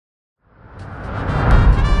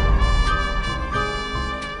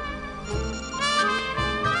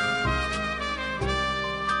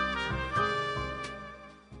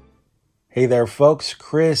Hey there folks,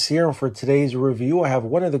 Chris here, and for today's review I have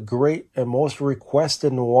one of the great and most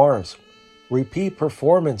requested noirs, Repeat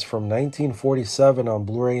Performance from 1947 on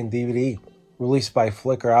Blu-ray and DVD, released by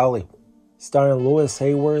Flicker Alley, starring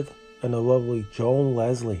Hayward and the lovely Joan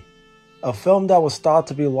Leslie. A film that was thought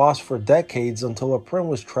to be lost for decades until a print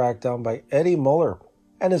was tracked down by Eddie Muller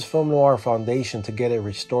and his Film Noir Foundation to get it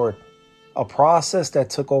restored. A process that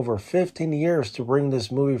took over 15 years to bring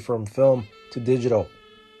this movie from film to digital.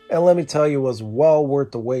 And let me tell you, it was well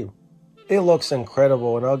worth the wait. It looks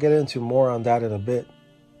incredible, and I'll get into more on that in a bit.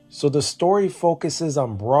 So the story focuses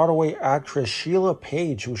on Broadway actress Sheila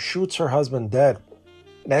Page, who shoots her husband dead.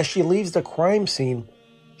 And as she leaves the crime scene,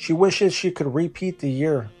 she wishes she could repeat the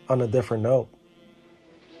year on a different note.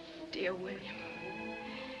 Dear William,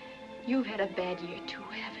 you've had a bad year too,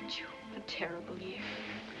 haven't you? A terrible year.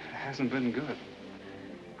 It hasn't been good.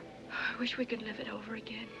 I wish we could live it over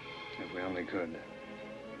again. If we only could.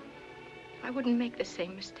 I wouldn't make the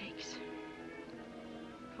same mistakes.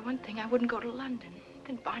 For one thing, I wouldn't go to London.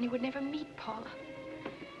 Then Barney would never meet Paula.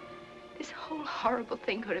 This whole horrible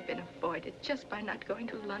thing could have been avoided just by not going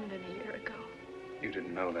to London a year ago. You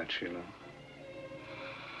didn't know that, Sheila.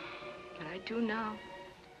 But I do now.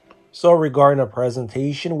 So regarding the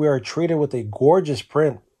presentation, we are treated with a gorgeous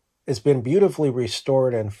print. It's been beautifully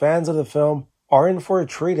restored, and fans of the film are in for a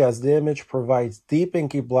treat as the image provides deep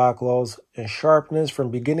inky black glows and sharpness from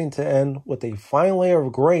beginning to end with a fine layer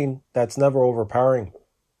of grain that's never overpowering.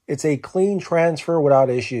 It's a clean transfer without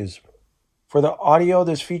issues. For the audio,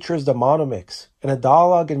 this features the mono mix, and the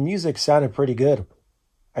dialogue and music sounded pretty good.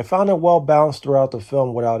 I found it well balanced throughout the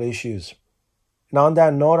film without issues. And on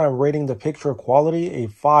that note, I'm rating the picture quality a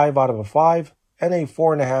 5 out of 5 and a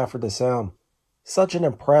 4.5 for the sound. Such an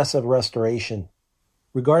impressive restoration.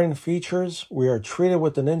 Regarding features, we are treated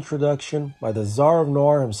with an introduction by the Czar of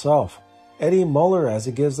Noir himself, Eddie Muller, as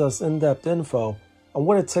he gives us in-depth info on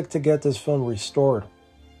what it took to get this film restored,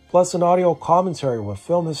 plus an audio commentary with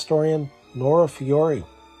film historian Nora Fiore,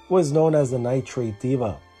 who is known as the Nitrate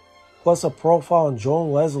Diva, plus a profile on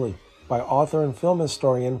Joan Leslie by author and film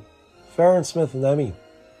historian Farron Smith-Nemi,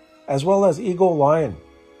 as well as Eagle Lion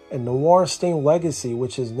and Noir Stained Legacy,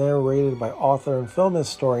 which is narrated by author and film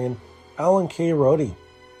historian Alan K. Rhodey,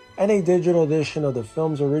 and a digital edition of the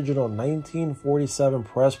film's original 1947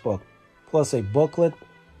 press book, plus a booklet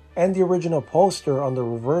and the original poster on the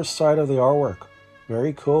reverse side of the artwork.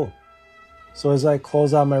 Very cool. So as I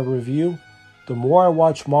close out my review, the more I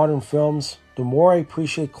watch modern films, the more I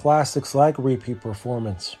appreciate classics like Repeat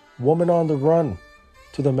Performance, Woman on the Run,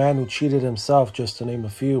 To the Man Who Cheated Himself, just to name a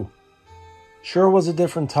few. Sure, it was a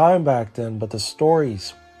different time back then, but the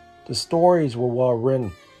stories were well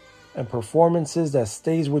written, and performances that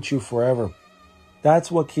stays with you forever. That's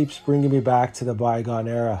what keeps bringing me back to the bygone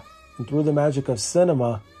era, and through the magic of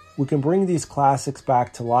cinema, we can bring these classics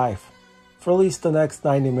back to life, for at least the next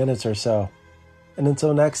 90 minutes or so. And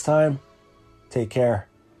until next time, take care.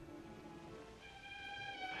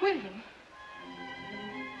 William.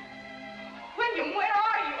 William, where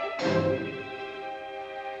are you?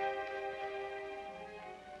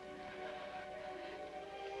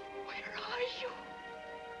 Where are you?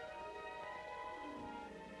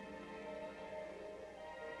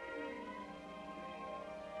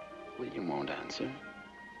 William won't answer.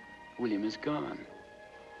 William is gone.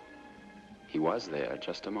 He was there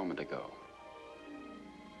just a moment ago.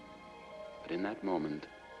 But in that moment,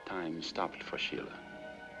 time stopped for Sheila.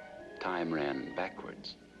 Time ran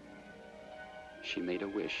backwards. She made a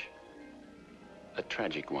wish, a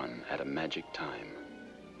tragic one at a magic time,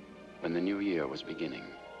 when the new year was beginning.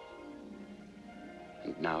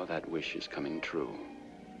 And now that wish is coming true.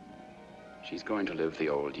 She's going to live the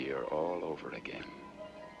old year all over again.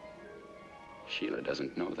 Sheila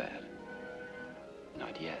doesn't know that.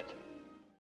 Not yet.